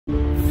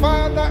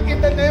Father,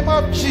 in the name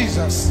of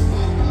Jesus,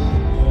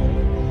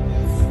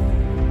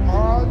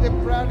 all the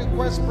prayer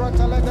requests brought,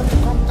 let them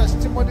become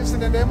testimonies in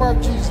the name of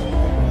Jesus.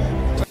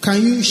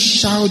 Can you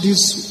shout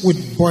this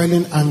with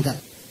boiling anger?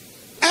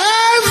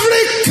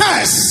 Every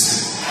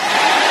curse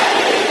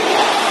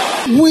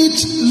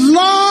with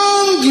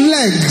long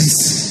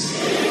legs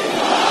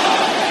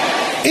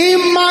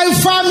in my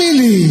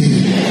family,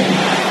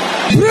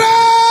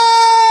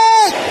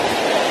 break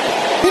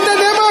in the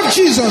name of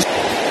Jesus.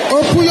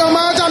 Open your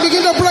mouth and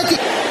begin to break it.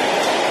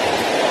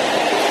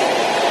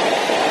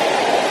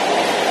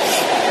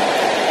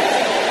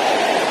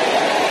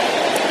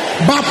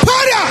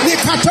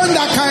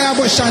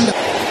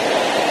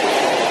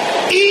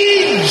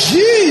 In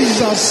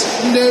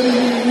Jesus'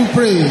 name we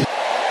pray.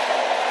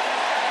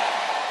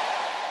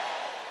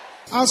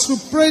 As we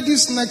pray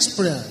this next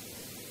prayer,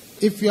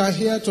 if you are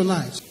here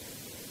tonight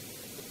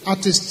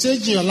at a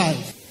stage in your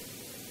life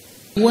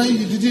when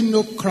you didn't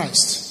know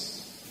Christ,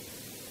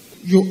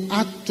 you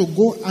had to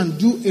go and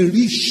do a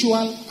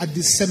ritual at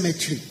the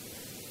cemetery.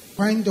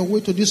 Find a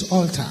way to this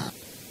altar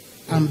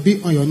and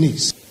be on your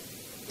knees.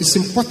 It's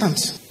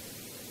important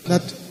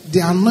that the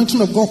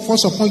anointing of God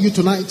falls upon you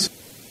tonight,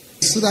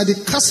 so that the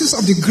curses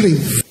of the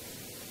grave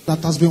that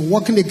has been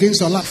working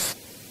against your life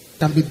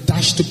can be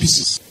dashed to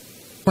pieces.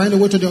 Find a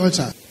way to the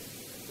altar.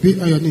 Be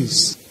on your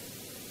knees.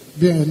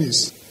 Be on your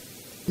knees.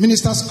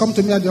 Ministers, come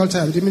to me at the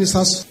altar. The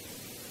ministers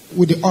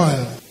with the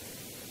oil,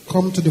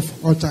 come to the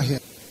altar here.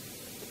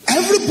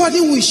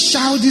 Everybody will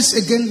shout this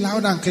again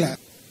loud and clear.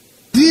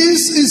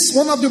 This is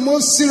one of the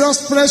most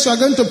serious prayers you are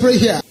going to pray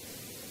here.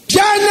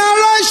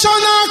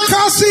 Generational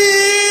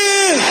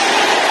curses.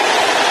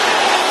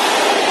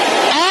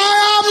 I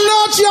am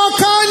not your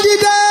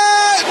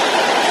candidate.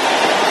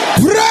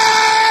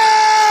 Pray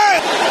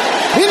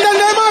in the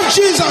name of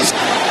Jesus.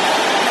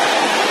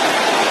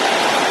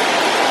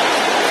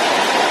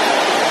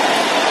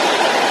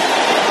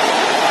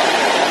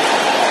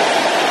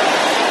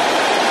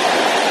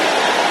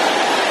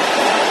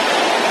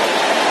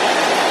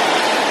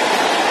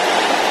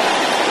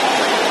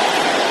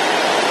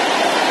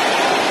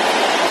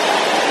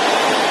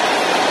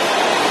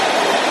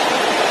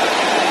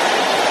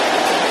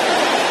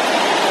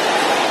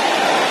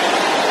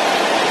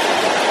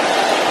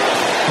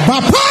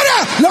 Bapara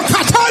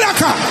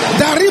lokatolaka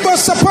daribo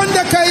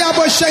sapondeka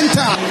yabo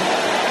shenta.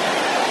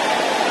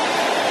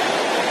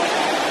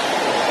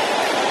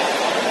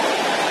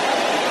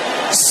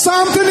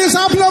 Something is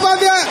happening over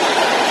there.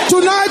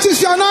 Tonight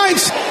is your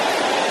night,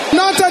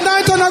 not a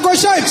night to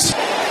negotiate.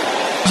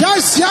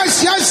 Yes,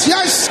 yes, yes,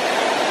 yes.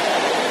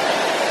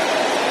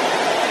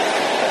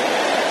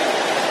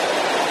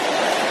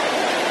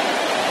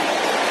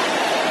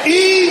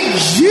 In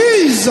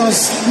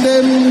Jesus'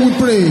 name we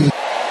pray.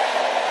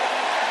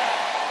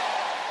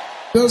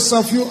 Those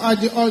of you at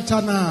the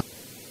altar now,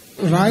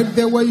 right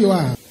there where you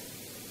are,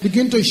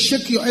 begin to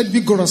shake your head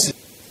vigorously.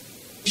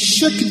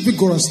 Shake it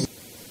vigorously.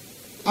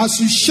 As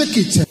you shake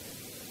it,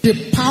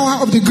 the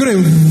power of the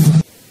grave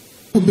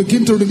will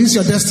begin to release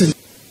your destiny.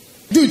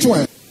 Do it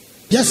well.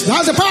 Yes,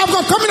 that's the power of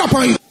God coming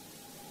upon you.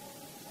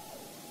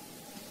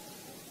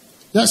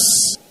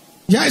 Yes.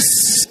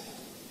 Yes.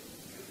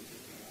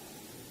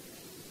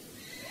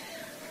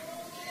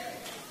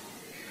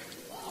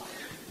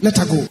 Let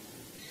her go.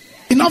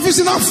 Enough is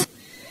enough.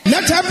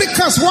 Let every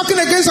curse working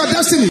against our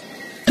destiny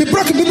be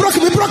broken, be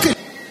broken, be broken.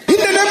 In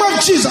the name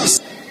of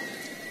Jesus.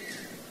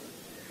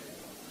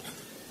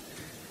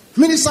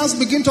 Ministers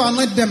begin to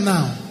anoint them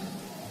now.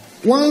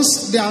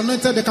 Once they are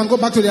anointed, they can go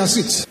back to their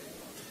seats.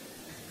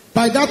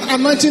 By that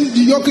anointing, the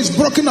yoke is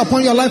broken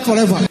upon your life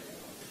forever.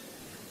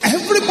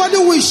 Everybody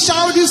will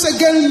shout this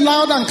again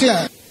loud and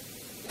clear.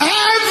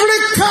 Every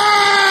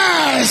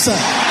curse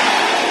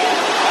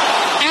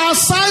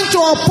assigned to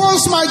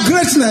oppose my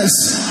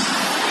greatness,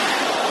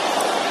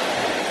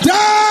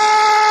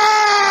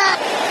 die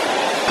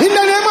in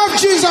the name of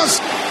Jesus.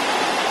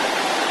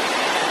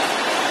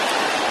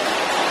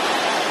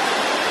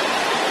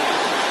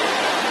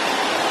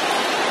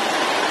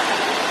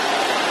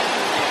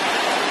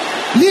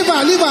 Leave her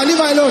alone. Leave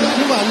her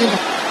alone.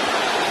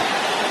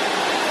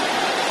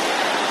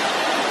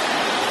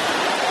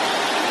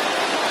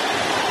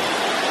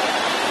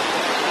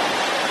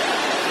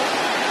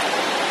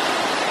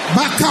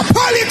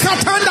 Bakapali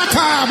katanda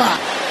kaba.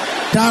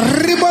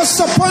 Daribo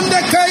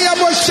soponde kaya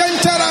bo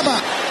shenteraba.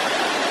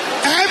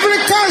 Every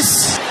curse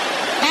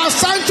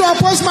assigned to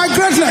oppose my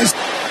greatness,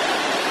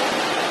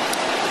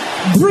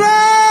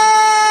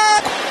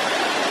 break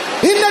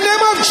in the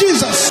name of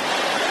Jesus.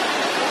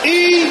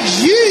 In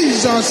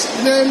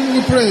Jesus' name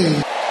we pray.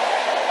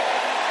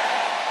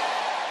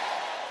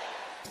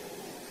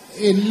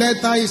 A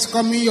letter is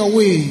coming your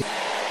way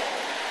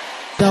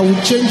that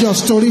will change your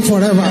story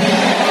forever.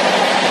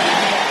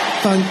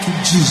 Thank you,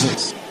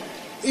 Jesus.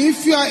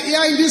 If you are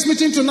here in this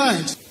meeting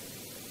tonight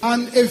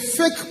and a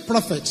fake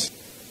prophet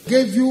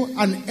gave you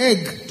an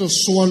egg to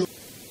swallow,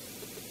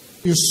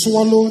 you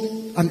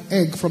swallowed an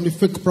egg from the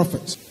fake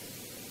prophet,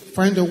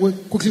 find a way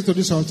quickly to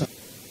this altar.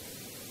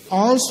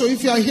 Also,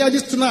 if you are here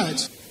this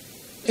tonight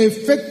A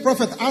fake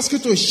prophet asks you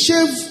to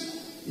shave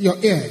your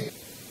ear.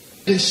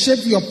 They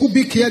shave your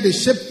pubic hair. They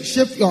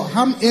shave your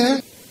arm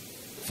hair.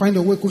 Find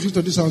a way quickly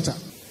to this altar.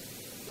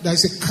 There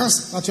is a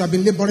curse that you have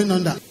been laboring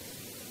under.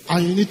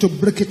 And you need to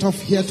break it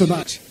off here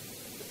tonight.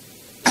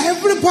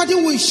 Everybody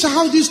will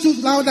shout this too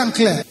loud and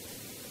clear.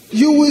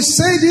 You will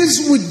say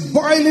this with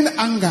boiling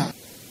anger.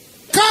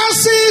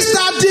 Curses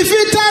that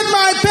defeated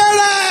my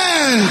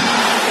parents.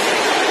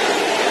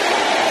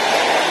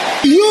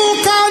 You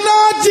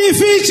cannot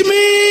defeat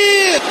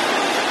me.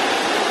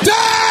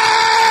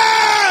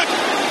 Die!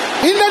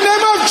 In the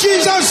name of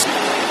Jesus.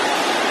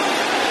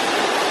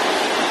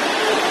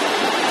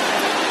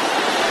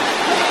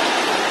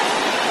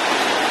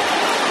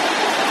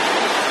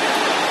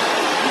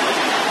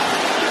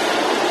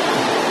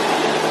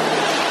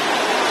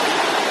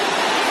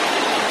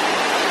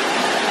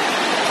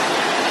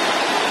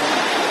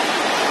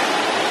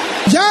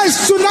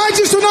 Yes, tonight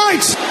is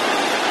tonight.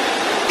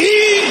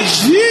 In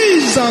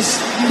Jesus'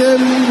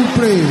 name we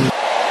pray.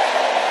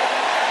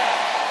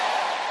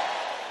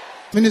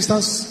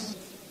 Ministers,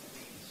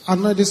 I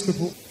know these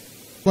people,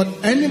 but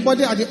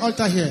anybody at the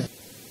altar here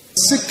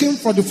seeking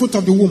for the fruit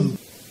of the womb,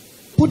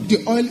 put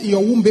the oil in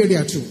your womb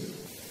area too.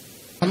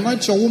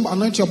 Anoint your womb,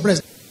 anoint your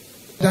breast.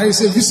 There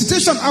is a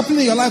visitation happening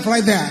in your life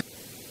right there.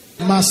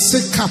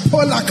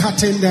 Masikapola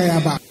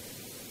katendeyaba.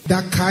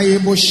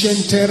 Dakayebo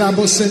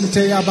shenterabo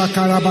senteyaba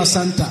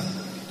karabasanta.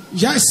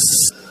 Yes.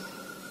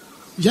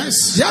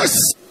 Yes,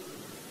 yes.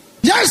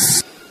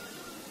 Yes.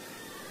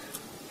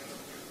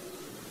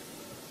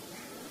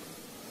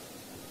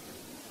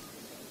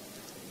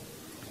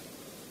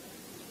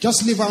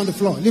 Just leave her on the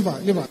floor. Leave her.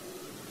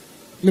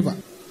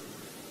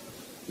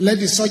 Let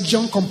the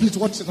surgeon complete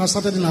what has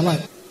started in her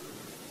life.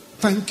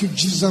 Thank you,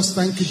 Jesus.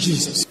 Thank you,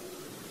 Jesus.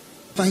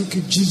 Thank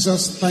you,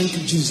 Jesus. Thank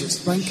you, Jesus.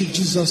 Thank you,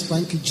 Jesus.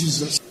 Thank you,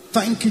 Jesus.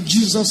 Thank you,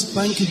 Jesus.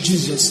 Thank you,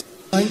 Jesus.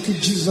 Thank you,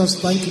 Jesus.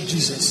 Thank you,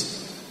 Jesus.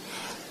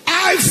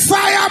 I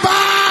fire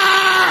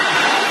back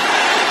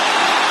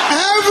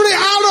every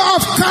arrow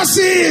of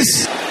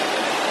curses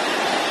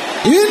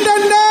in the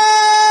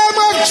name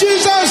of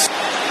Jesus.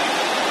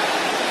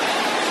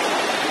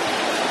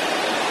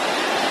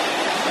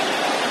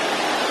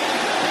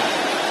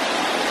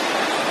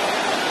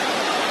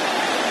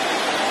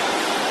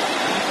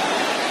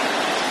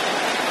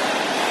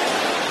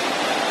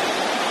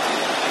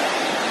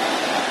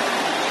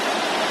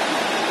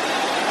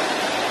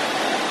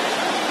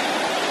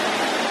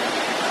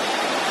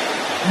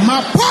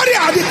 Mapori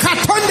adi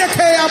katonde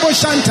kaya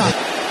boshanta.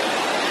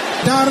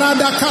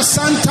 Darada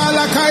kasanta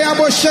la kaya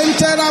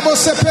boshente rabo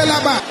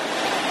sepelaba.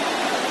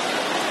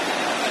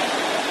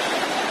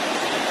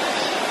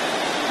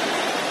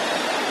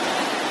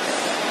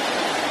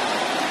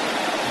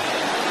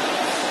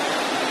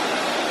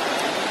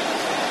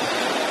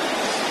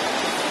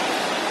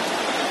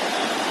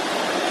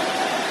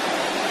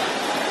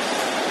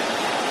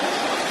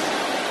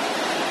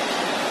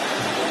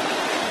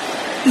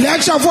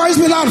 Let your voice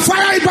be loud.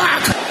 Fire it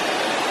back.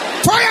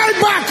 Fire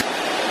it back.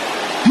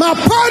 My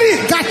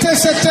body got to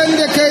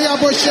setende kaya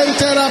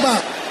boshente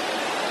raba.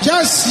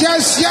 Yes,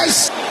 yes,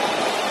 yes.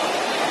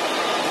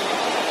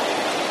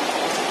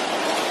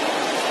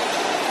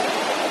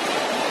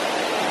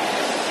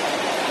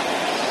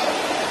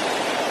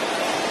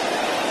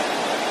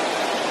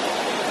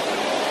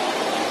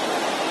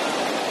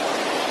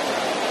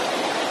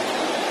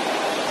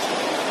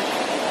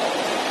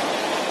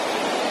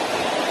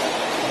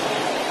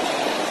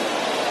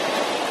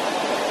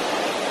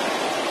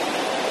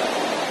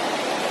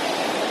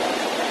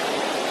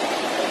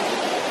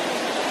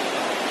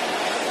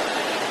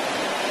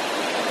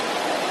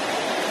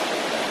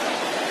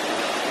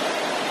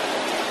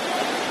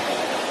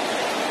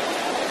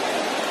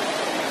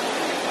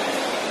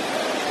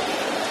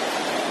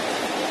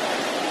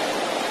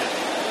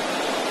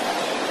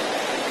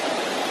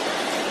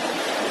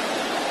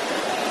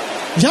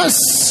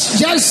 Yes,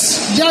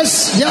 yes,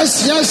 yes,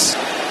 yes, yes.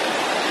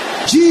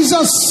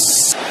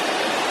 Jesus.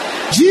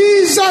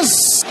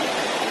 Jesus.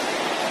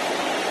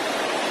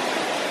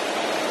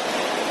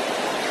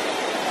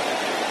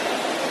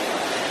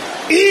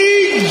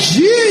 In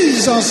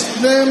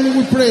Jesus' name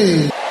we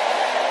pray.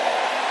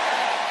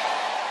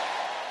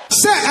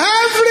 Say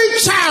every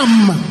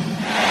charm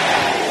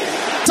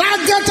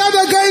targeted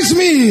against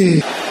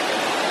me.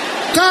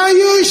 Can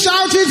you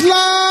shout it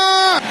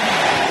loud?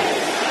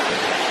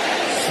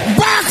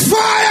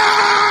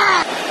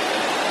 Backfire!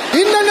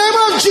 In the name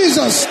of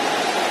Jesus.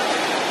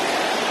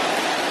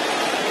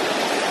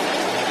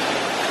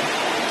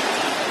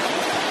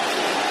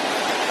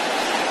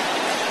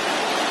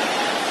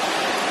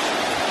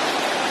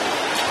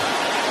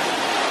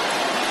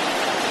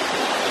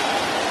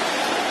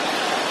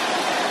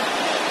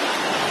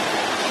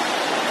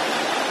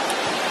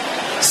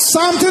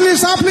 Something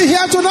is happening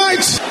here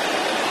tonight.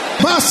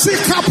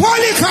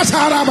 Basikapoli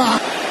kataraba.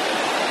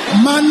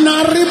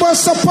 Manaribo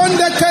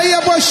soponde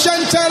kaya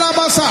boshente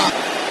basa.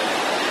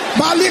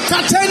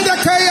 Balikatende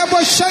kaya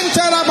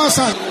boshente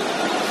basa.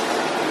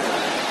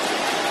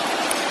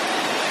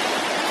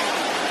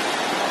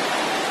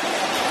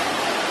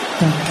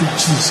 Thank you,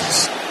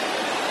 Jesus.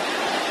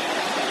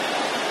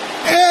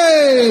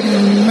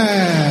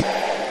 Amen.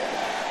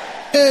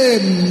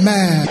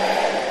 Amen.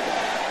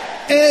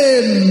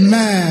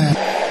 Amen.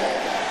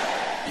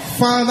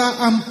 Father,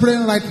 I'm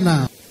praying right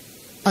now.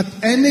 At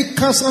any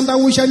curse under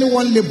which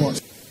anyone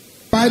labors,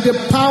 by the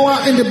power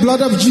and the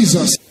blood of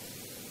Jesus,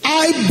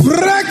 I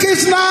break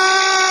it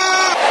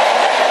now.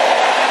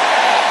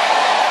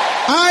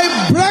 I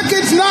break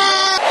it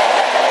now.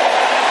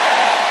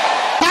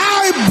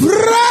 I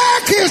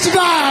break it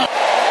now.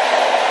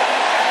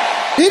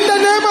 In the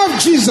name of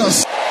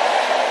Jesus.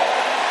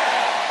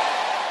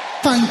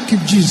 Thank you,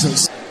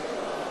 Jesus.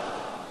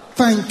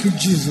 Thank you,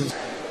 Jesus.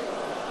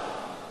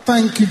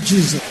 Thank you,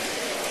 Jesus.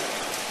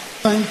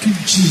 Thank you,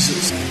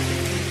 Jesus.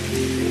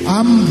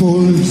 I'm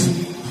bold.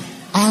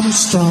 I'm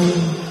strong.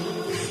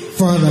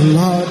 For the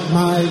Lord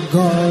my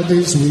God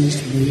is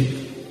with me.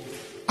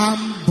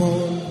 I'm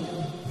bold.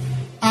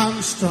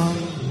 I'm strong.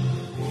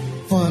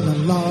 For the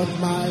Lord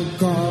my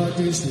God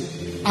is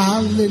with me.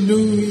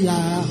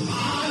 Hallelujah.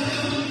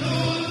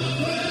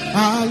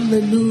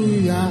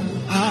 Hallelujah.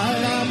 I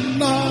am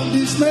not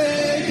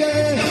dismayed,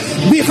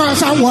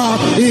 because I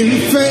walk in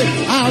faith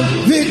and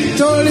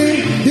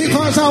victory,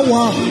 because I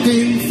walk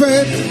in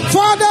faith.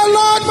 For the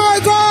Lord my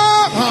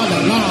God, for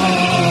the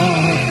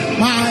Lord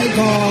my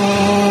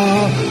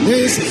God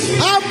is.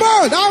 I'm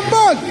bold, I'm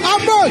bold,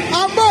 I'm bold,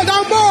 I'm bold,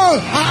 I'm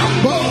bold,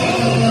 I'm bold.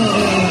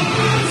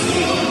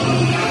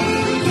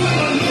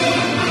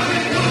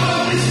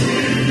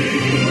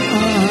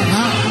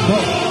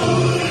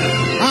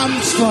 I'm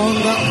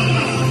stronger,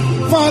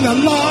 for the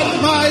Lord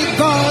my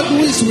God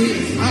is with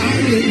me.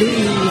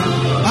 Hallelujah.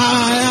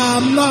 I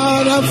am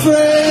not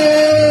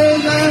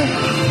afraid.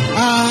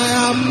 I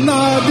am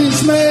not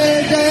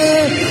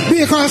dismayed,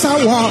 because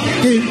I walk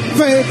in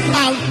faith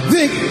and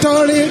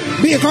victory,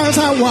 because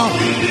I walk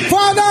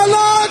for the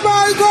Lord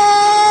my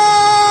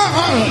God.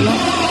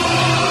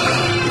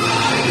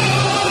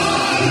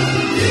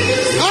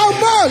 I'm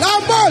bold,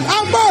 I'm bold,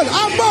 I'm bold,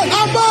 I'm bold,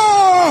 I'm bold.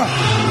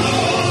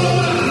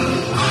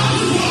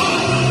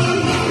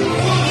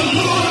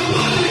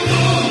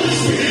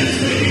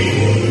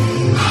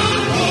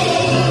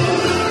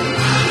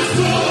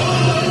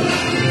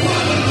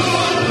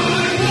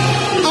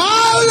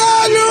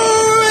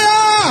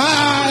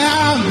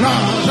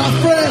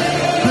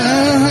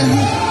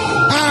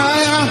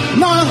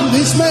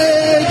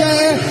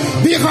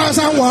 Because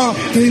I walk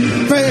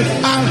in faith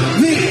and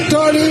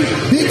victory,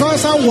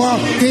 because I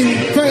walk in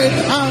faith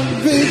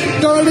and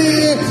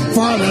victory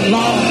for the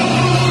Lord.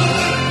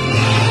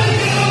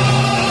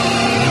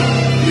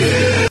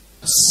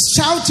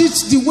 Shout it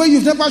the way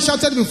you've never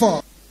shouted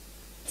before.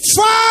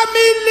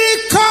 Family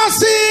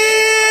cursing!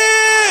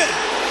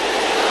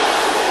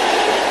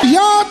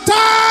 Your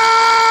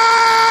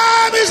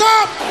time is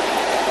up!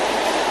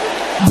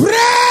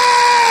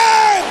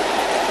 Break!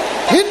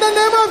 In the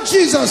name of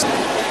Jesus.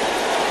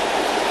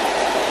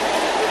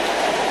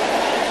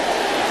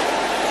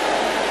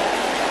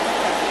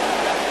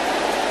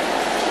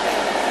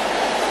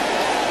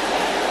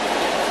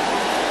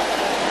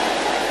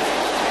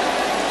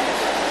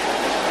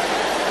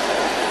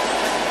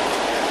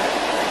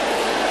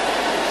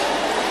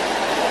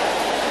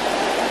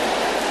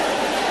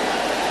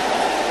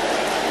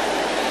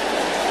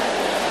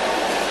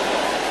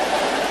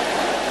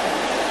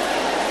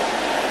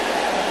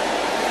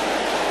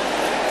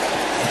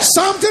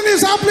 Something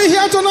is happening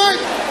here tonight.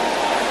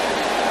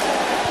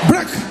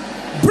 Break,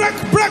 break,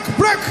 break,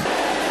 break.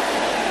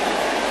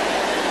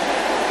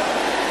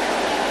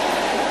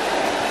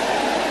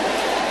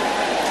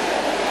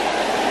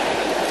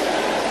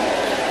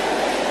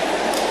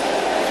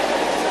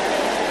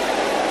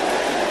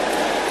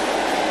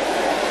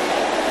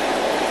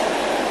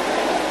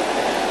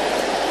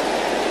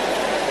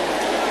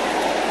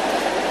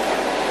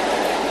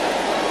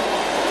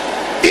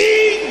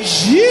 In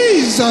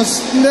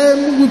Jesus'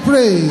 name we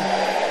pray.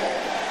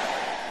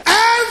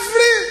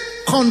 Every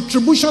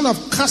contribution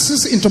of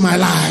curses into my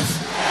life,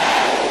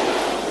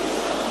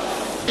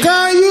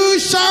 can you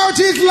shout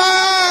it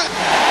loud?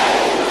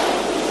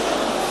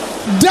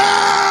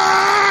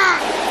 Die!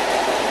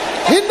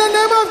 In the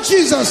name of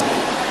Jesus.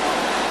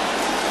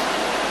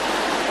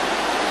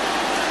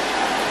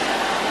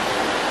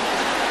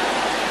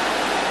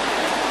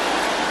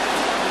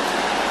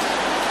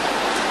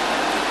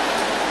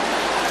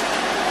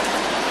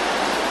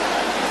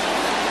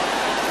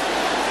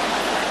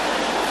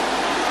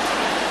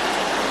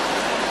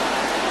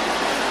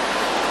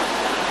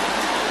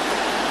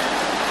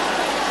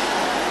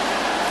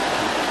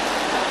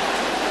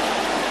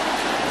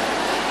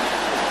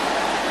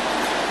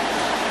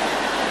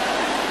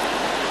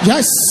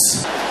 Yes.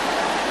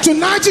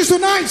 Tonight is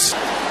tonight.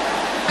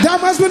 There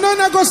must be no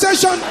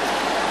negotiation.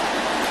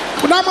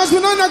 There must be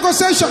no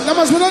negotiation. There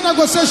must be no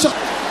negotiation.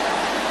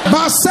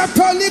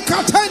 Basepoli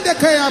katende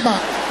kayaba.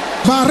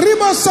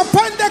 Barimo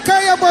sapende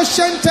kayaba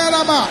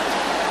shenteraba.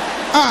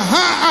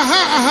 Aha,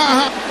 aha, aha,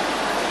 aha.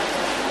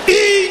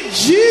 In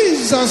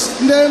Jesus'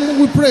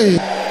 name we pray.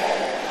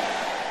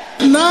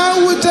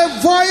 Now with a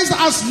voice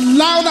as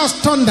loud as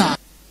thunder,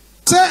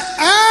 Say,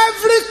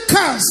 every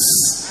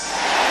curse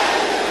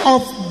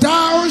of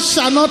thou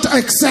shall not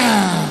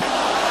excel.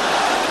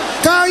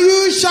 Can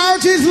you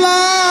shout it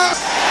loud?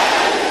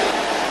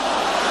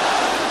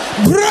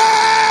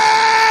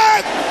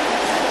 Break!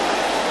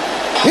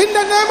 In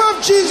the name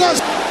of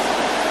Jesus.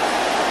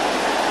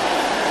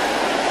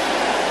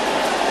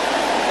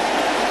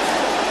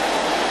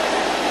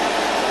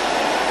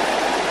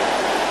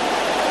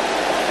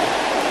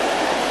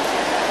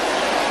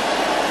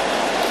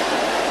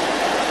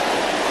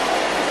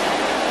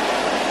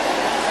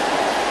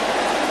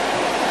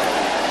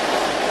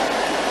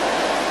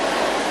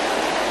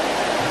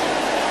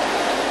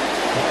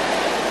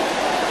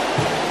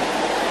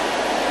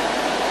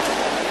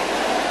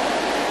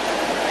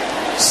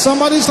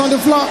 Somebody's on the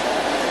floor.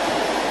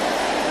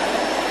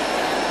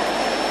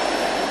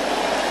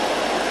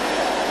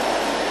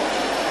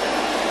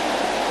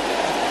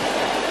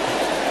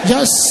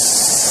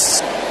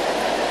 Yes.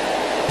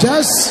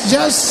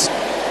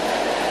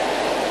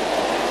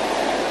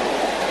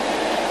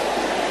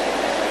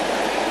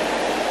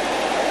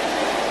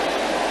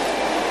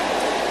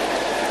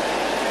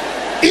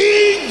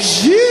 In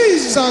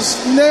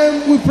Jesus'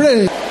 name we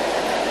pray.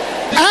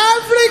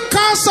 Every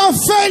curse of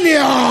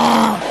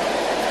failure,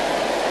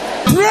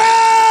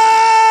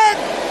 break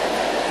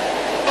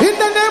in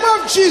the name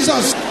of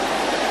Jesus.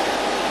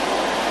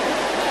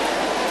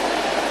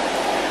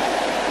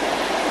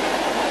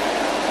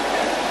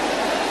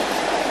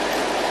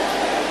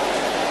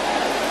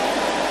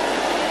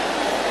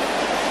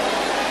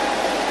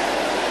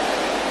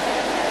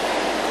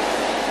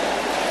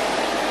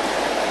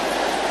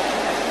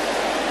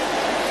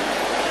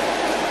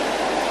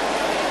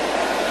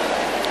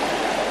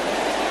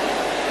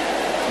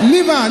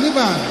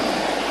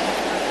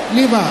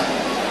 Liver.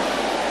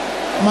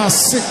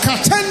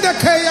 Masikatende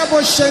kaya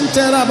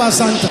boshentera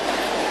basanta.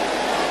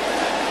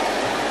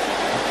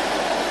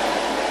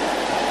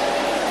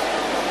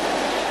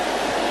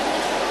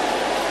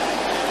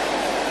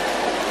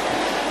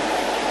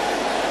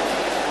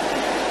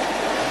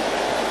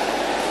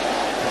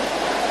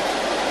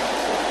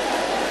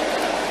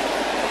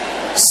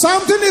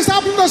 Something is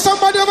happening to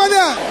somebody over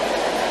there.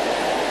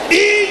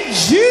 In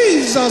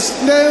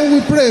Jesus' name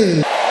we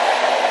pray.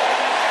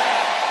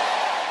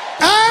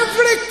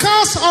 Every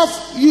curse of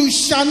you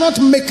shall not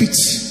make it,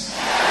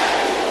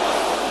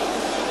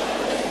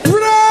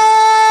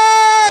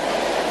 pray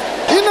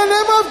in the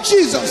name of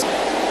Jesus.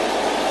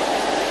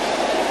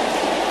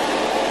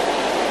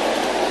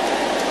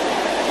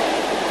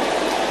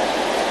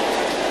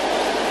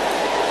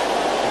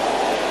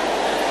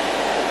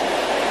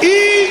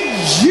 In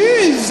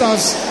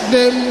Jesus'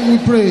 name we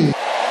pray.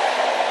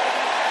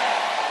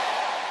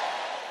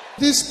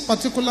 This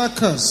particular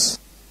curse,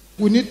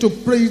 we need to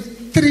pray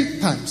 3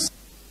 times.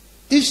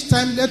 Each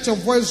time, let your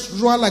voice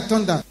roar like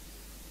thunder.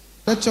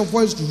 Let your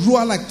voice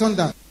roar like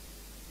thunder.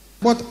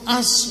 But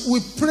as we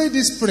pray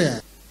this prayer,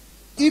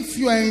 if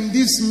you are in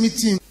this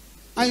meeting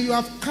and you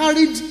have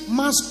carried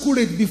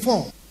masquerade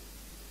before,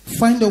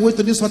 find a way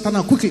to this water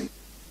now quickly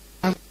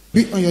and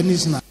be on your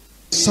knees now.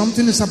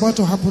 Something is about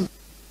to happen.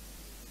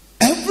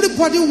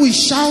 Everybody will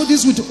shout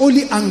this with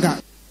holy anger.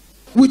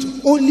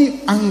 With holy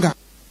anger.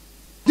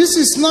 This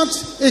is not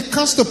a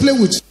curse to play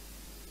with.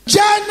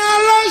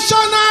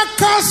 Generational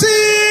curses,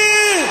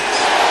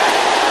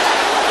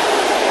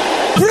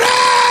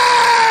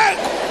 break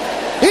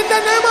in the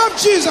name of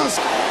Jesus.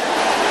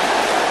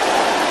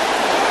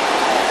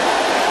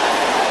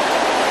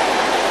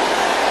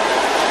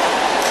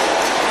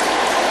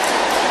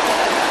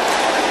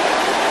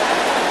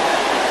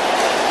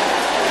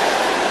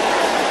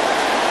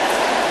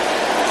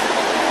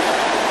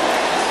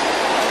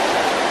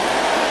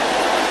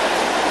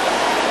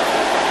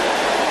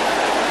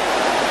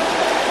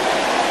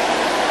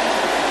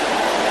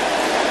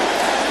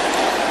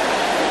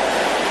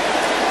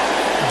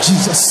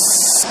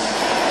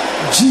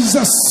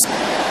 Jesus.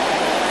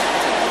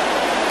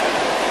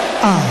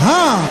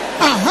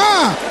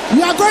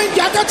 You are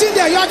getting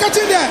there.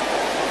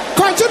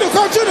 Continue.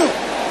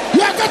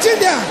 You are getting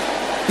there.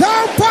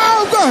 Thou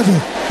power of God.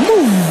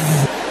 Move.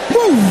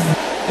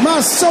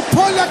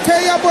 Masopola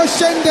kaya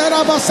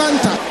boshendera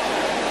basanta.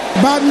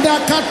 Banda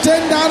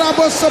katenda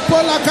rabo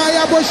sopola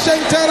kaya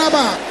boshentera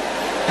ba.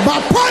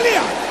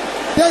 Bapolia.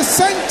 The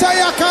center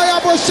ya kaya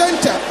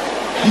boshente.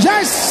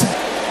 Yes.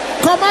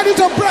 Command it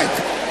to break.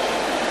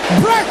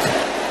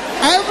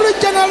 Every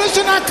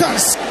generational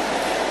curse.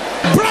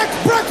 Break.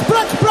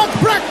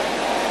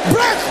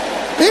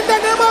 In the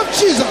name of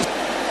Jesus.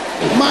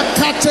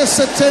 Makate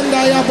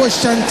setenda ya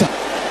boshenta.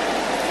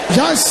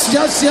 Yes.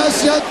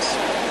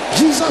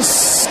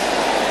 Jesus.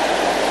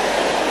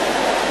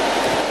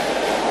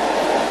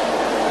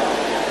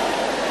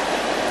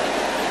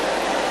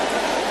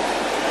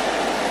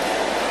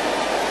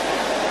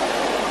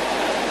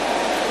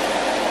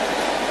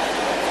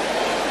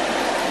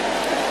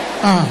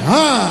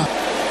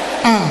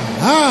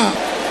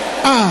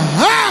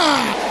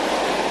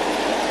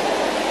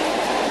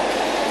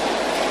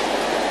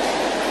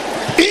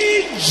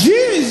 In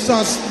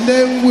Jesus'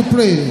 name we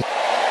pray.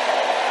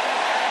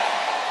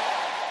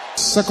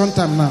 Second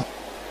time now.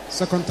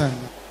 Second time.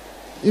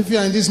 If you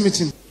are in this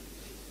meeting,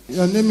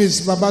 your name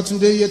is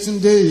Babatunde,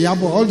 Yetunde,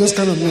 Yabo, all those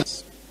kind of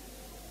names.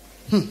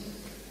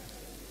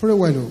 Pray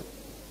well, though.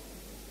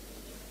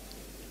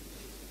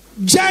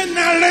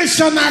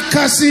 Generational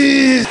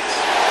curses.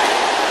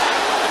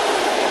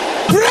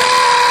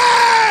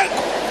 Break!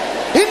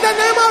 In the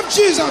name of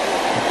Jesus.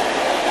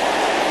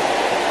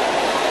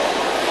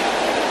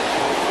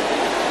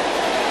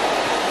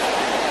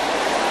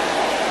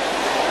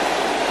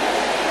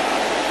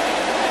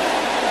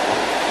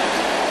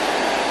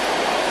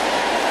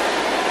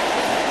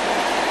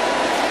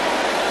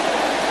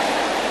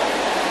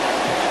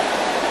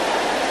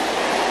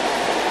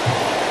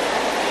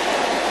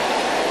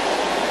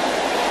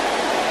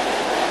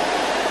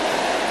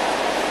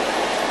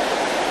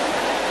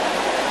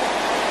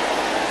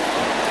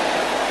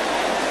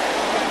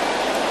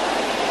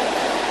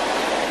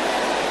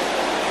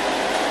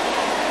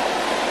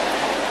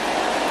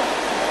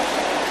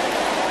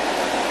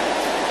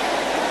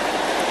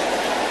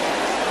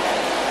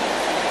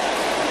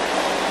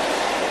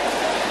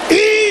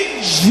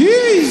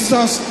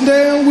 Jesus'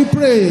 name we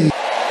pray.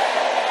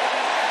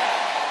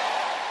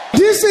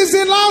 This is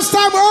the last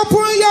time.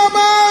 Open your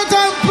mouth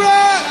and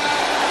pray.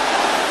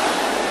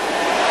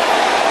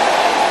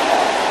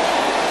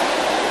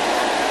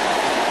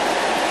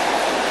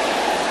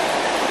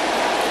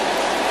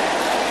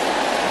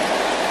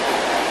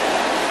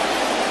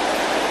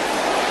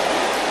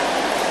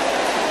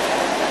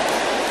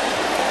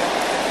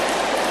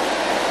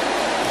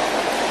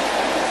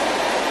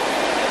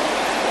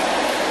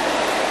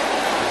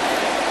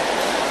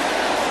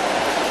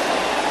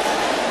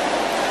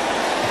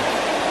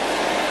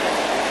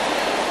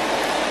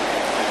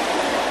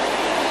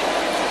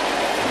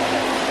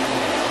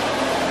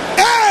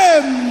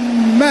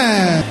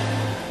 Amen.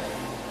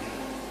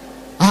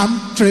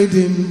 I'm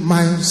trading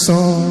my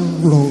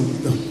sorrow.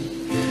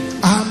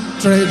 I'm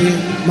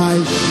trading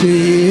my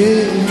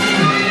shame.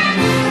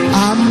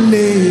 I'm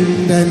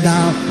laying them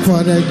down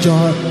for the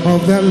joy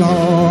of the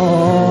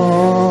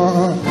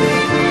Lord.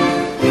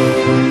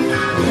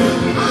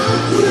 I'm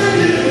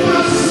trading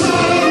my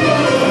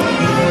sorrow.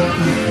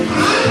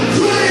 I'm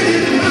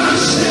trading my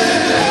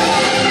shame.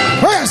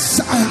 Yes.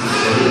 I'm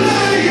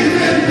laying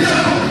them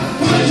down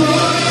for the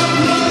joy.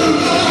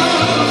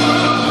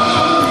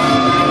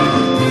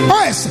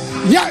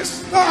 Yes,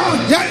 Lord,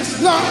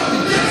 yes, Lord.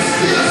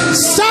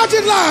 Shout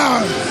it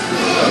loud.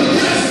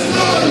 Yes,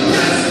 Lord,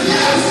 yes,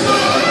 yes,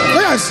 Lord.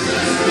 Yes.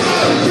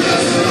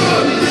 Yes,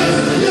 Lord,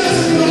 yes,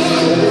 yes,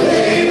 Lord.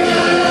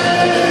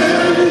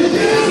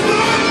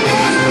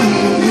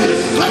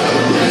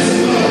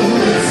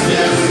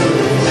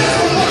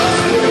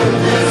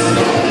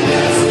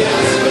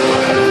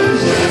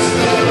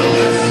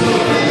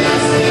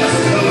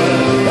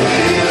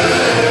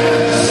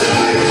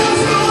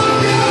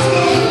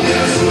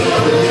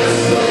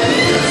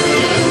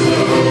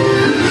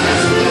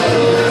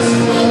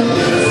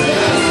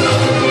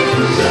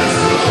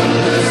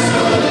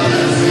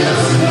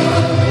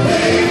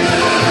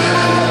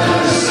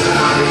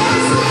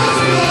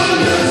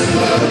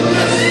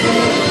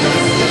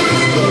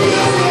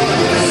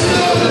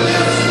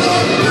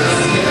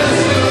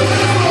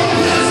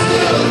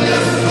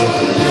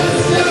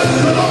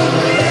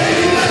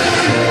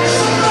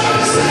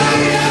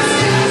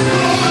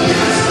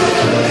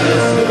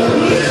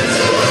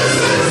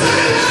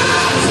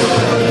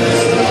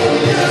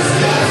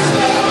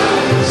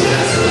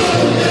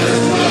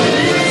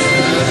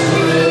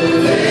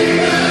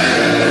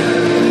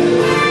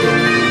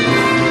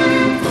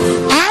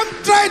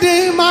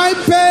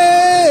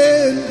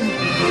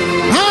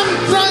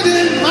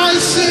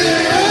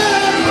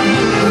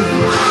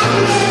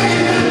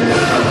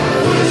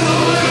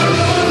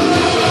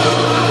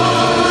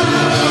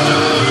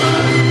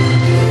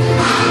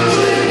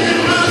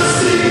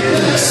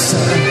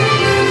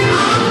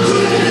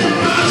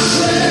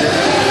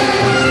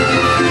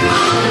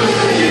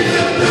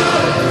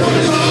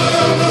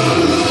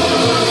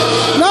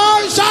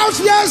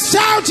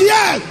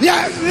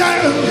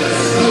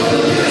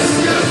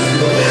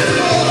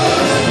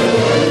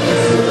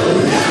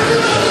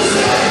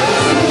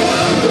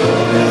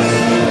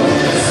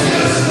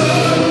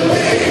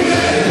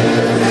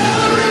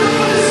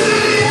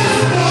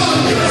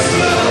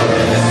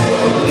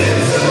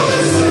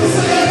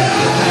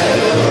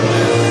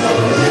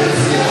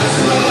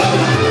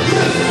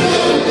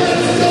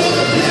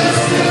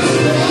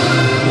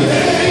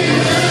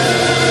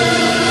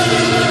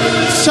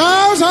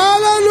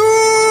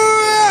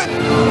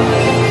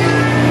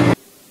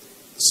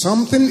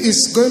 Something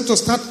is going to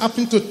start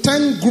happening to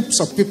 10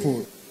 groups of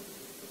people.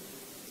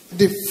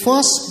 The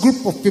first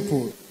group of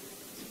people,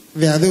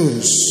 they are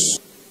those.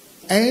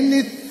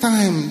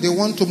 Anytime they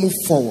want to move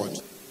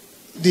forward,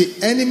 the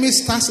enemy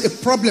starts a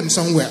problem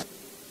somewhere,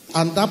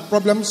 and that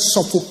problem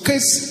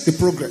suffocates the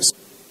progress.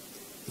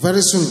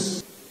 Very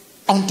soon,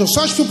 unto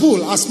such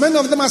people, as many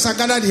of them as are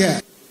gathered here,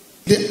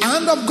 the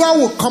hand of God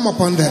will come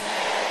upon them.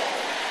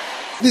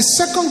 The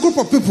second group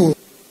of people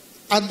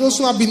are those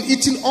who have been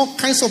eating all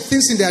kinds of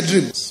things in their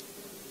dreams.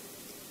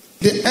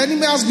 The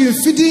enemy has been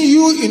feeding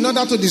you in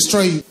order to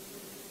destroy you.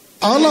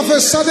 All of a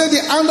sudden,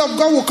 the hand of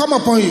God will come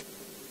upon you.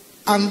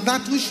 And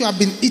that which you have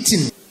been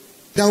eating,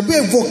 there will be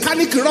a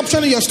volcanic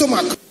eruption in your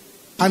stomach.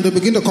 And they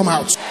begin to come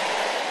out.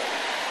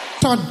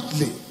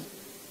 Thirdly,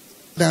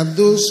 there are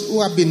those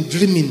who have been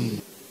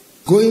dreaming,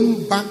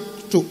 going back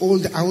to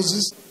old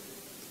houses,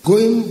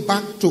 going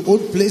back to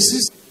old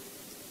places,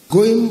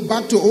 going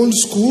back to old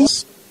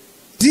schools.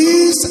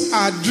 These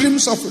are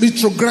dreams of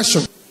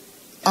retrogression.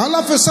 All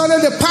of a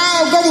sudden, the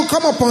power of God will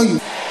come upon you.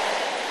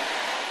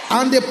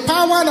 And the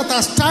power that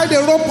has tied a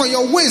rope on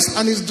your waist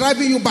and is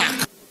driving you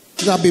back,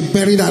 you shall be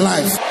buried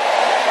alive.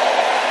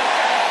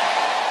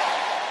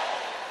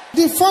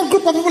 The fourth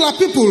group of people are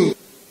people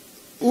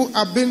who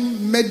have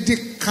been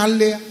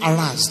medically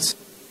harassed.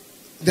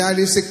 There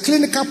is a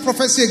clinical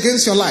prophecy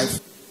against your life.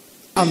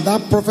 And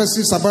that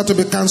prophecy is about to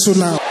be cancelled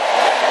now.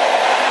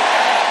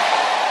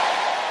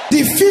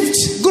 The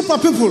fifth group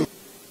of people,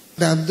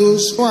 there are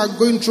those who are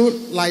going through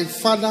like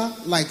father,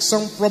 like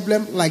son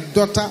problem, like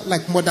daughter,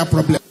 like mother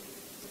problem.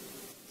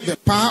 The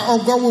power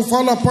of God will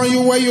fall upon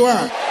you where you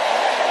are.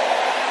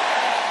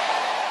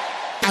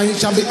 And you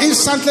shall be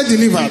instantly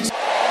delivered.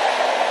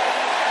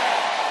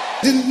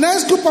 The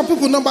next group of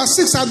people, number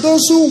 6, are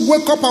those who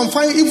wake up and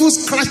find evil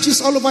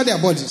scratches all over their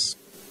bodies.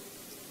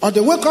 Or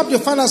they wake up, they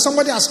find that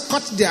somebody has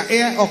cut their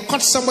hair or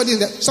cut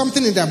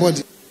something in their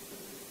body.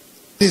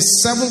 The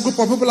 7th group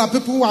of people are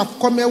people who have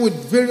come here with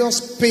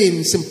various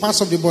pains in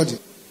parts of the body.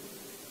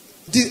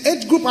 The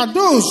 8th group are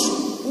those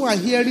who are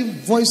hearing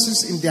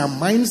voices in their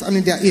minds and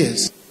in their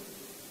ears.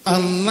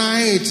 And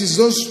 9 is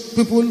those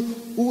people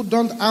who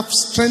don't have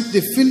strength.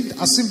 They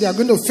feel as if they are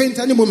going to faint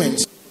any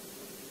moment.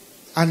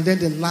 And then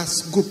the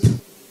last group,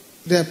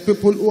 there are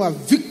people who are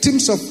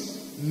victims of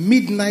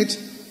midnight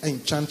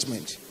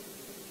enchantment.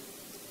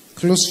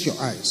 Close your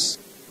eyes.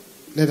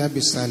 Let there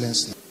be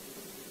silence now.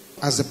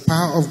 As the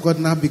power of God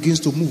now begins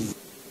to move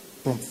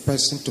from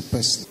person to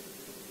person.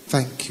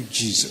 Thank you,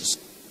 Jesus.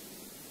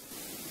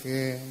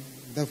 Hear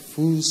the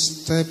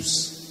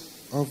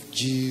footsteps of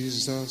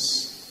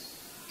Jesus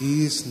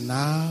is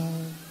now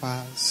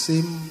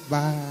passing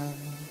by,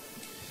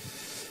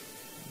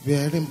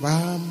 bearing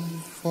balm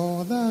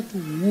for that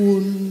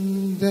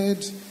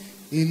wounded,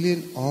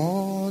 healing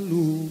all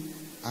who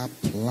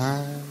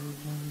apply.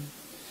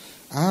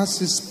 As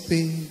he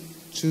spake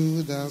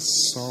to the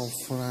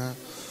sufferer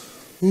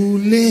who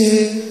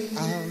lay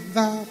at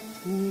the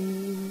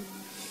pool,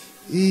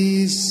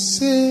 he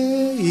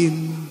say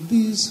in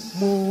this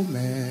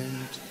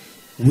moment,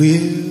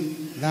 will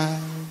thou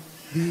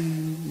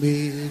be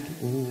made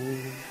whole?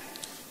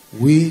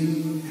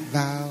 Will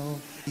thou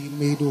be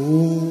made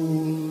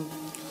whole?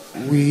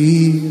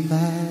 Will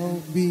thou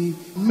be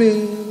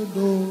made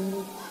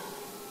whole?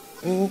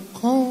 Oh,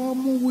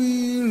 come,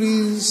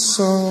 weary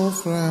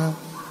sufferer.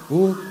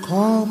 Oh,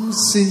 come,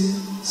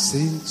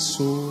 sing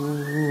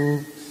soul.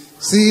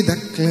 See the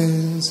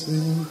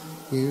cleansing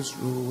waves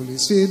rolling.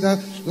 See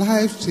that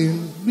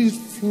life-stream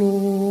breeze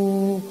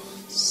flow.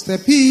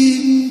 Step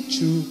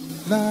into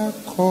the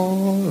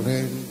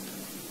current,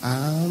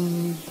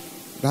 and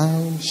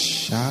thou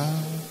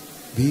shalt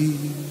be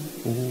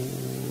whole.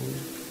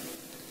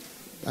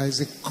 There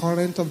is a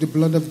current of the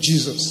blood of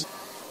Jesus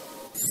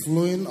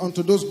flowing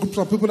onto those groups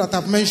of people that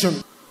I've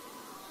mentioned.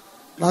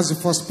 That's the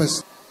first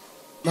person.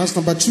 That's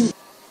number 2.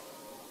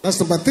 That's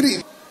number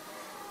 3.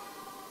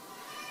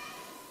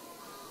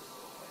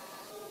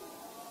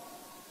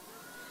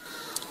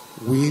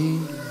 Will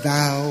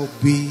thou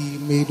be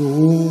made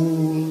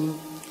whole?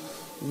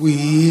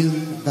 Will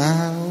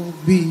thou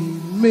be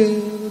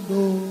made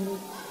whole?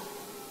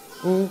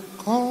 Oh,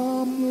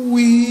 come,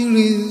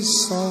 weary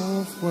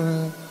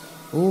sufferer.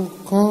 Oh,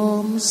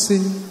 come,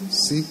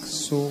 sick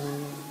soul.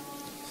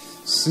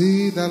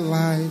 See the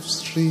life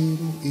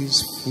stream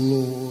is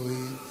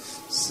flowing.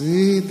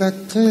 See the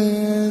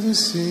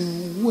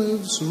cleansing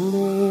waves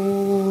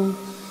roll.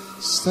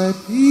 Step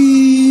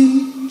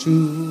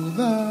into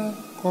the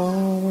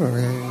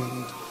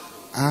current,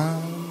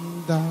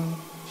 and thou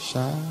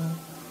shalt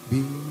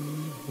be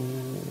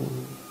whole.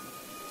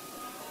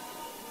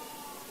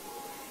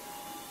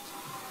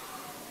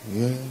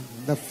 Yeah,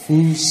 the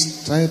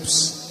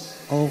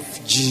footsteps of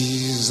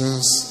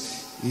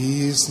Jesus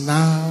is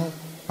now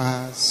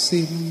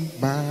passing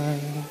by,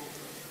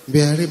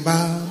 bearing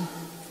balm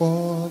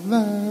for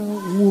the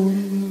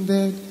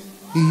wounded,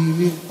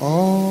 healing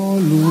all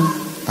who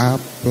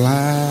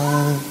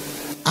apply.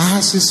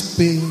 As he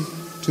spake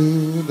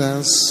to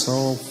the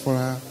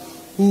sufferer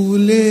who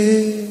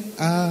lay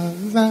at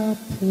the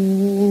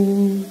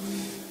pool,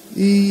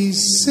 he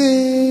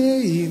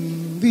say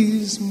in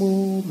this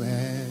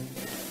moment,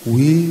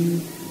 will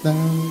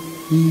thou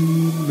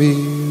be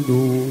made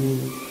whole?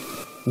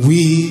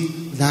 Will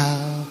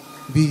thou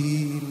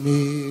be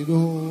made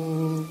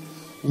whole?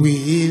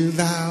 Will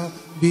thou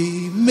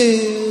be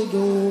made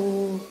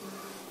whole?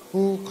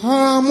 Oh,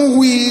 come,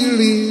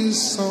 weary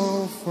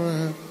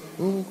sufferer.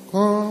 Oh,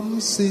 come,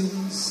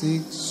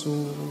 sick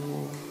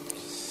soul.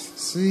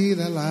 See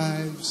the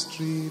life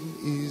stream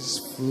is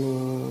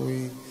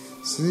flowing.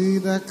 See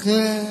the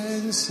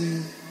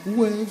cleansing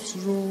waves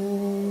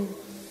roll.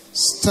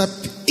 Step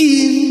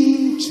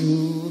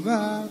into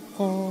the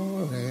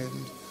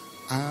current,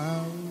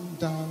 and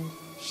thou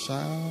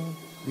shalt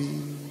be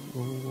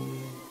whole.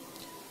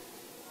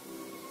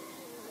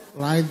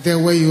 Right there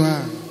where you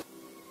are.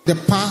 The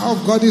power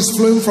of God is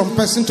flowing from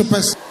person to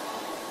person.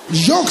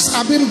 Yokes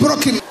are being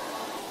broken.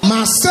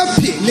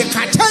 Masepi,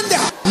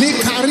 Likatenda,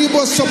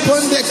 Likaribo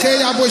Soponde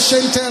Keyabo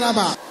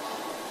Shenteraba.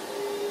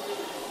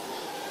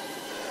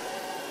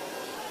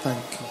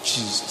 Thank you,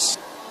 Jesus.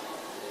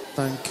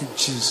 Thank you,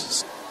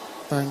 Jesus.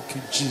 Thank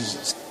you,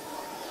 Jesus.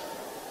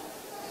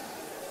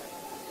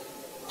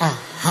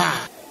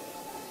 Aha.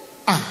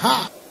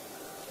 Aha.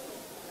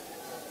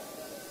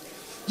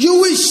 You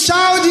will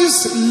shout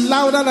this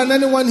louder than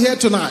anyone here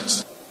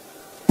tonight.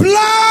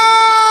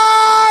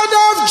 Blood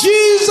of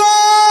Jesus,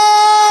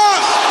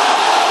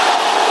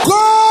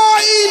 go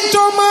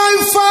into my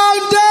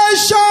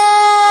foundation.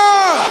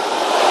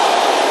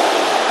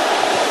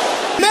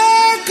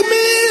 Make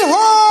me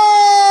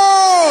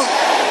whole.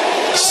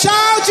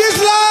 Shout it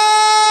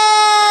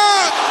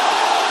loud.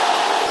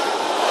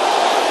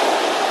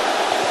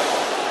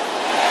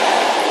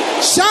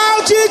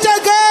 Shout it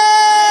again.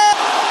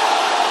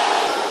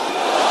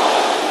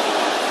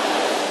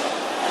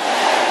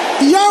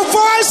 Your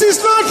voice is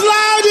not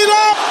loud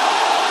enough.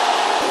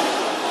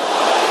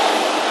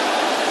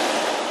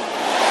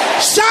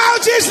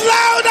 Shout it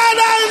louder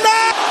than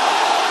that.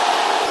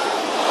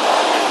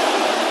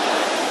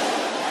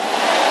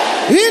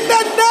 In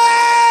the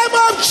name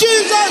of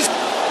Jesus.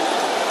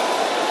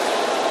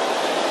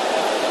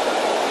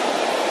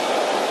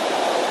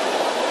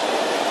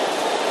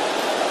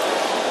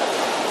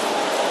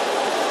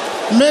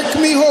 Make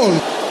me whole.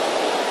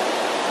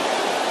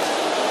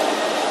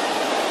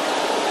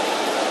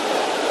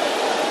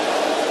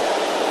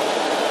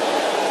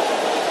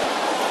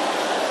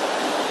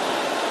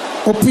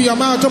 Open your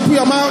mouth, open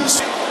your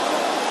mouth.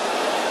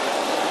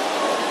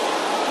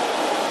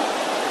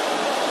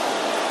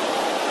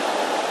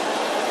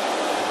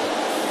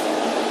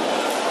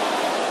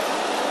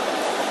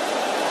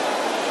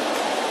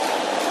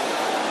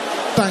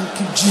 Thank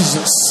you,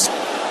 Jesus.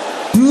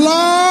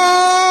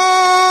 Blood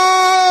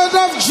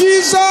of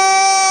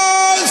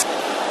Jesus.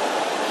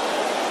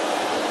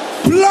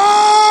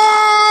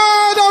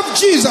 Blood of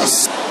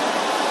Jesus.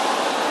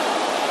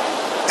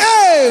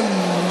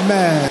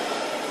 Amen.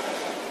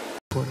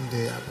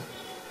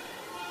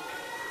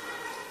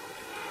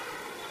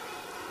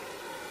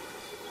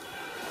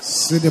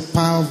 See the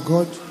power of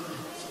God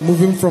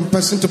moving from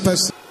person to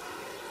person.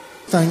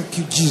 Thank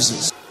you,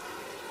 Jesus.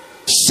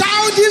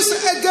 Shout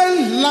this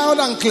again loud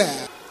and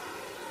clear.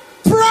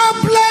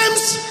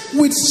 Problems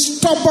with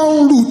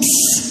stubborn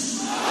roots.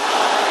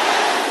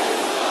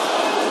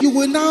 You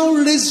will now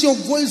raise your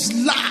voice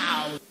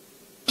loud.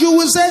 You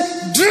will say,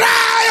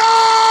 dry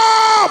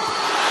up!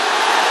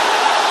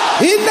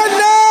 In the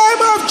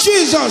name of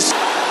Jesus.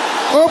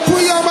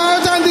 Open your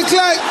mouth and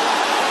declare.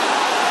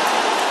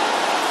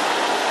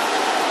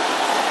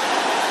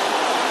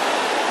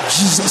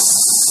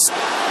 Jesus.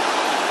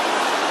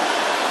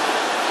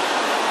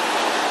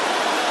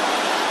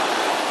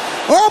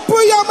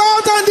 Open your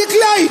mouth and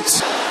declare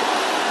it.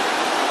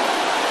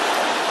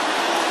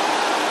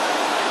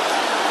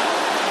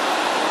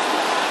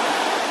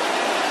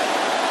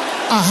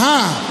 Aha,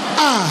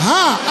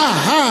 aha,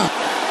 aha.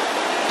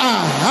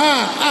 Aha,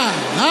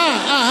 aha,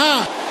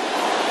 aha.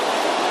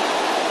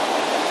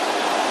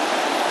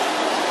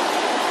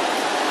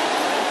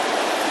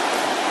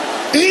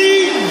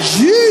 In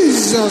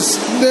Jesus'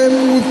 name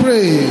we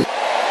pray.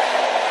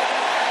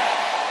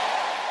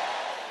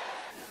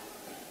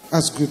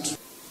 That's good.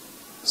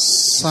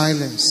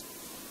 Silence.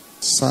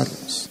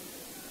 Silence.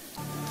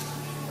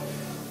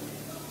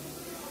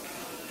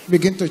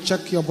 Begin to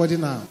check your body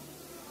now.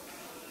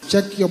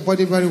 Check your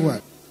body very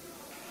well.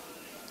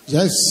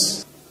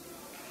 Yes.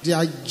 The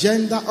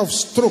agenda of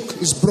stroke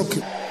is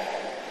broken.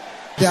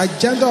 The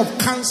agenda of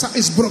cancer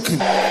is broken.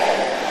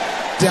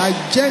 The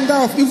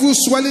agenda of evil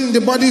swelling in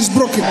the body is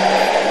broken.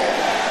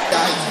 The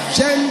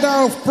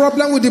agenda of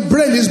problem with the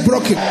brain is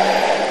broken.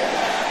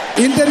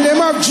 In the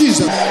name of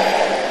Jesus.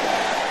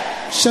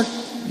 Check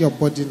your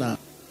body now.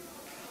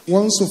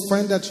 Once you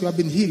find that you have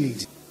been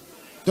healed,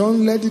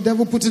 don't let the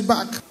devil put it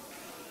back.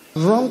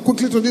 Run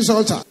quickly to this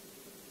altar.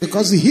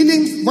 Because the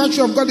healing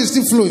virtue of God is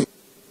still flowing.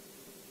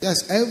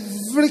 Yes,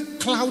 every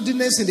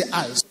cloudiness in the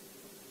eyes,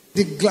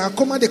 the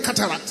glaucoma, the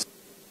cataract,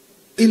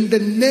 in the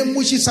name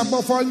which is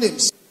above all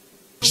names,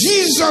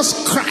 Jesus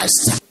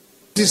Christ,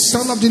 the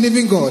Son of the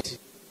living God,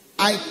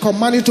 I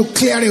command you to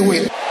clear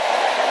away.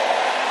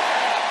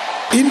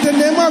 In the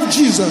name of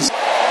Jesus,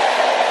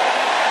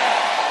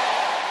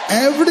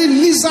 every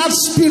lizard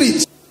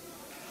spirit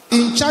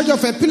in charge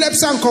of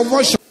epilepsy and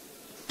convulsion,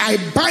 I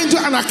bind you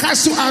and I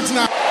cast you out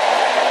now.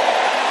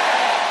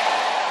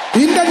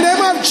 In the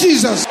name of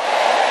Jesus.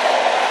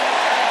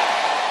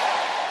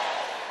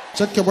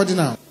 Check your body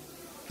now.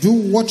 Do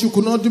what you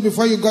could not do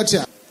before you got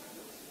here.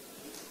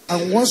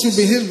 And once you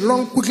be healed,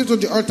 run quickly to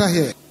the altar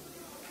here.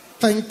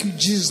 Thank you,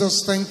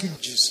 Jesus. Thank you,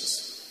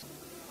 Jesus.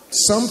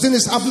 Something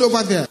is happening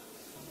over there.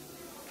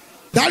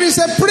 That is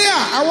a prayer.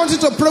 I want you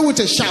to pray with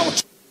a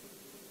shout.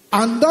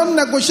 And don't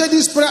negotiate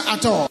this prayer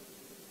at all.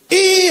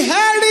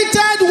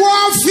 Inherited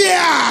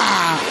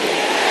warfare.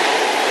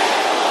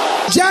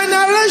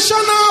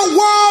 Generational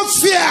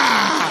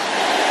warfare.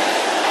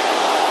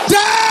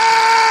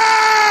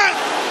 Death.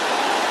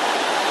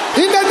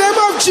 In the name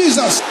of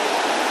Jesus.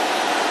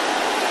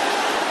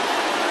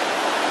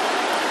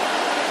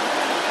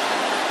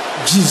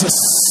 Jesus.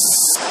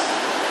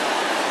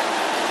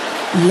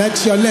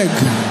 Let your leg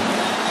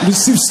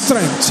receive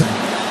strength.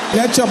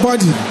 Let your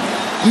body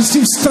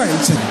receive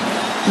strength.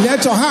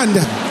 Let your hand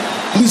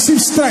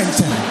receive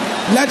strength.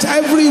 Let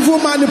every evil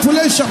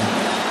manipulation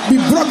be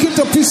broken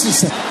to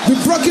pieces. Be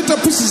broken to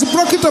pieces.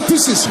 Broken to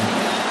pieces.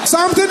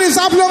 Something is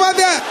happening over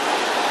there.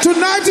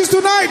 Tonight is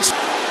tonight.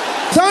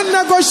 Don't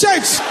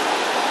negotiate.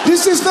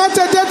 This is not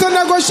a day to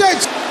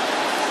negotiate.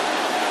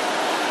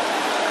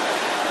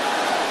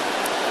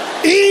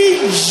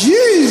 In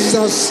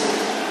Jesus'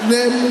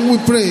 name we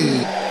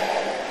pray.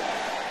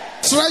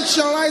 Stretch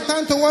your right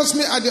hand towards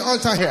me at the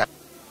altar here.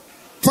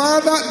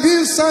 Father,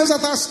 these hands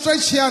that are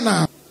stretched here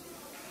now,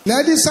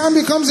 let this hand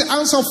become the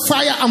hands of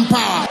fire and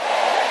power.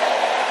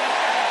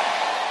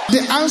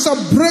 The hands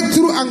of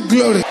breakthrough and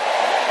glory.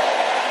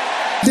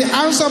 The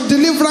hands of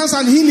deliverance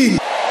and healing.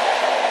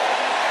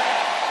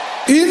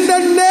 In the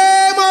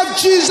name of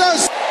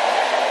Jesus.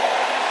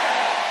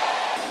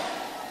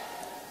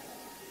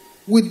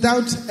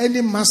 Without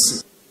any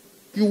mercy,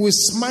 you will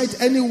smite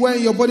anywhere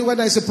in your body where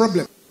there is a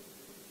problem.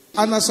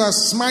 And as you are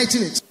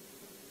smiting it,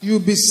 you will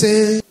be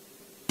saying,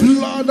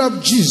 blood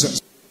of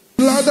Jesus,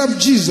 blood of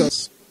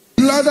Jesus,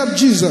 blood of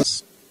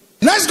Jesus.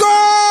 Let's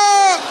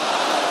go!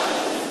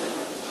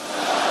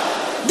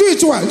 Do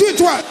it well, do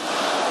it well.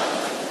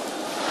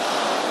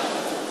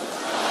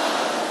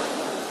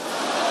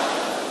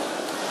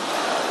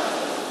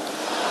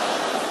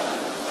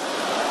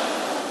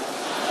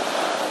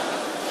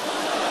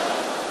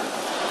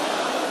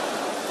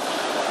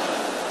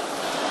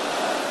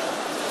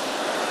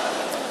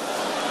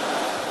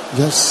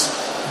 Yes,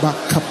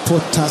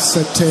 bakapota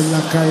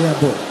setela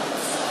kayabo,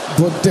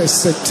 bode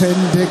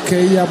setende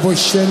kayabo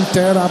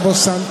shentera bo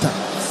santa,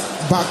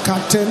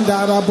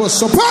 bakatenda rabo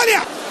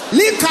sopolia,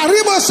 li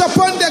karibo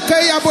soponde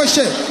kayabo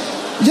she.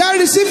 Yeah,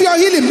 receive your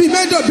healing. Be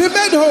made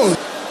whole.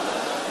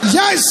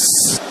 Yes.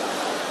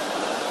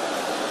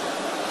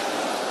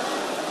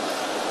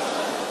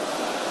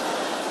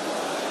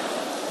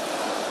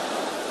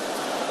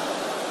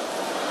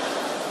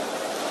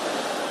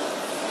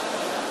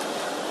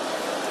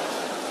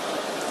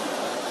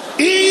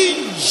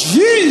 In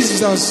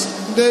Jesus'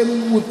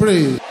 name we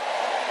pray.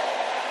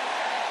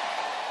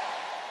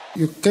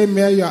 You came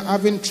here, you are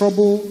having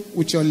trouble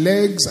with your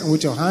legs and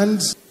with your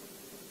hands.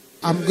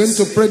 I'm going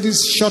to pray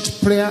this short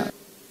prayer.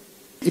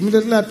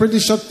 Immediately I pray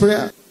this short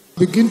prayer,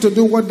 begin to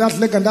do what that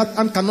leg and that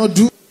hand cannot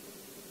do,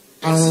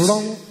 and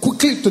run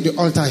quickly to the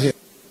altar here.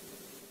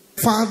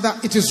 Father,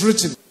 it is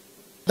written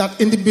that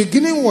in the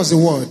beginning was the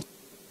Word,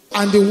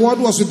 and the Word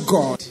was with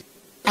God,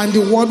 and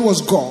the Word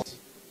was God.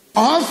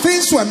 All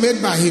things were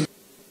made by Him.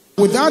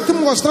 Without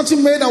Him was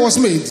nothing made that was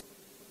made.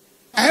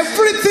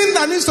 Everything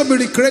that needs to be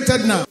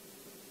recreated now,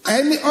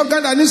 any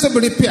organ that needs to be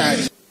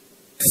repaired,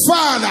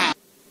 Father,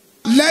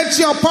 let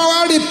your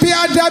power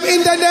repair them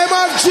in the name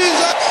of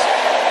Jesus.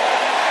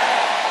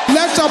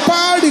 Let your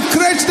power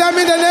recreate them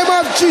in the name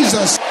of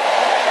Jesus.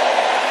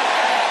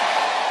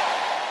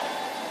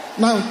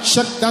 Now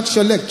check that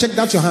your leg, check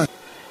that your hand.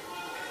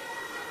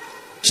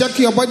 Check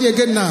your body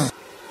again now.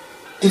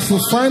 If you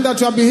find that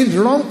you have been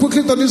healed, run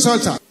quickly to this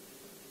altar.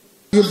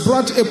 You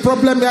brought a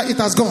problem there, it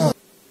has gone.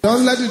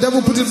 Don't let the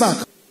devil put it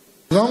back.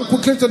 Run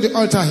quickly to the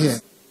altar here.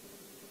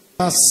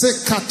 That's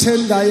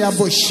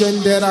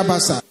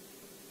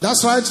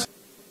right.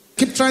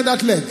 Keep trying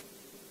that leg.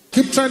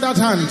 Keep trying that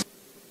hand.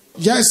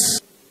 Yes.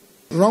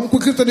 Run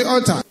quickly to the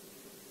altar.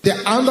 The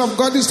hand of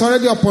God is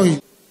already upon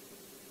you.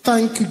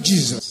 Thank you,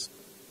 Jesus.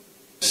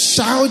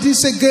 Shout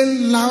this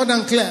again loud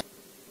and clear.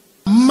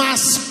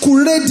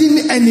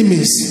 Masquerading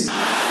enemies.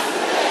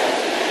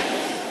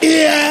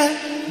 Hear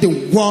the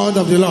word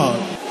of the Lord.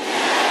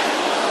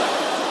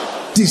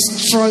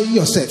 Destroy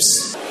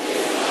yourselves.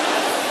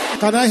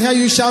 Can I hear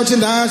you shouting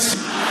that?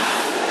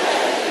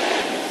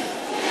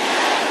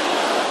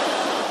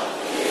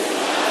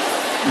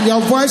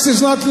 Your voice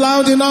is not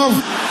loud enough.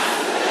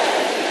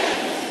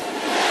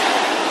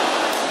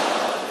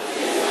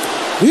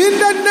 In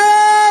the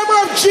name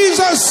of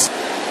Jesus.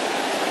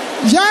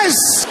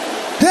 Yes,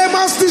 they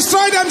must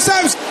destroy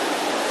themselves.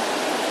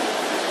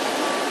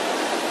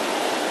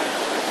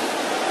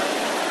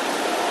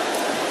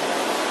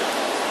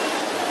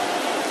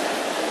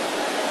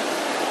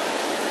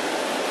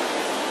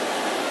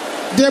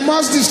 They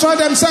must destroy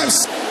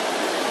themselves.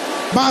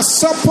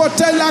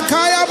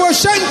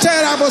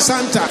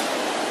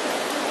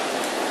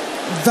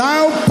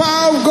 Thou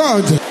power of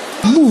God,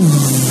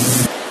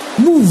 move,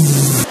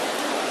 move,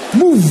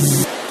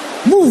 move,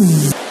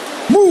 move,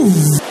 move,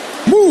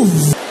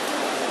 move,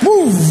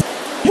 move,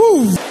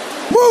 move,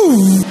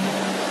 move.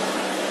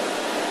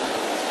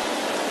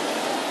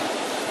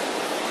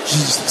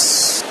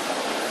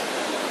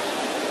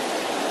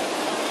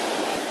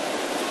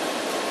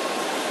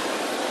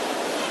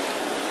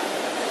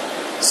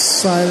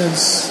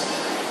 Silence.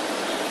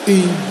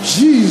 In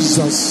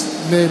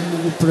Jesus'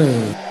 name we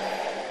pray.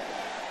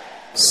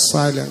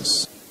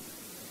 Silence.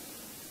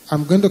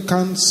 I'm going to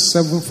count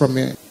 7 from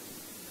here.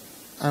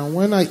 And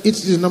when I hit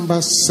the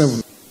number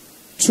 7,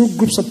 2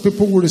 groups of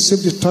people will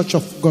receive the touch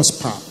of God's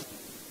power.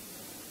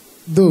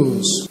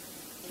 Those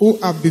who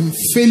have been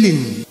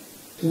failing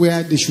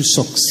where they should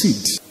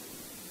succeed.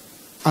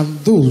 And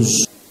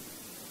those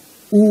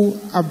who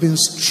have been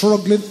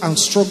struggling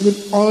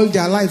all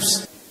their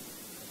lives.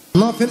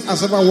 Nothing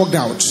has ever worked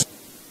out.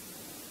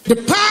 The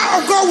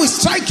power of God will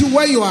strike you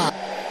where you are.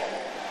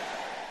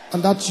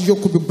 And that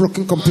yoke will be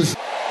broken completely.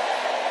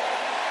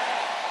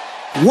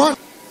 1,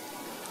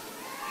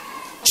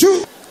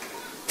 2,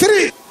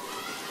 3,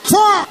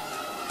 4,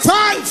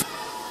 5,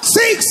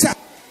 6,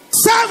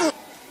 7.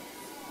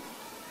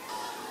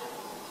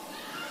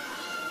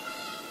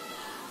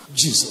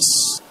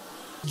 Jesus.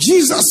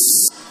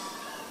 Jesus.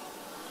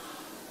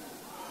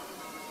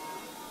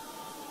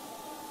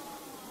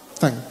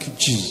 Thank you,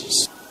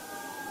 Jesus.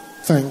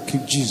 Thank you,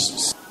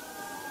 Jesus.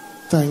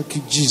 Thank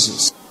you,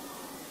 Jesus.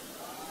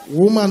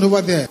 Woman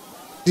over there,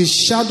 the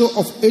shadow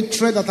of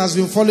hatred that has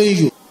been following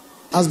you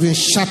has been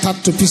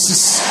shattered to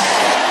pieces.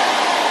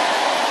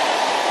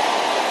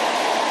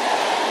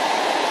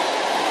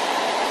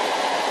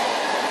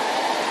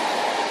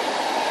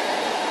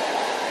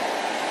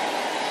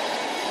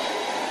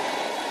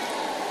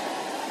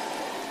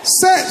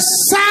 Say,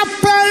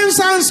 serpents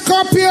and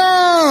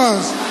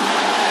scorpions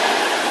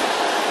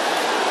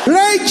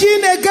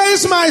raging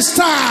against my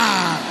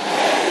star.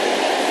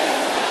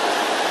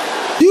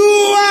 You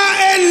are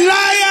a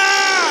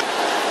liar.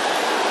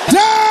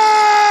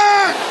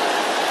 Die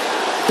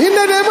in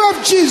the name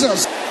of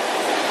Jesus.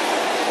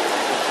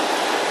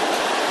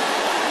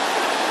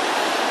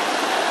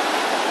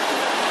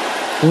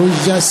 Oh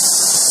yes.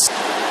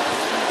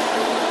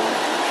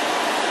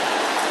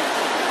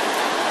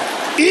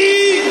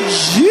 In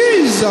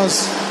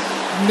Jesus'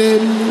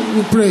 name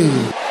we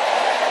pray.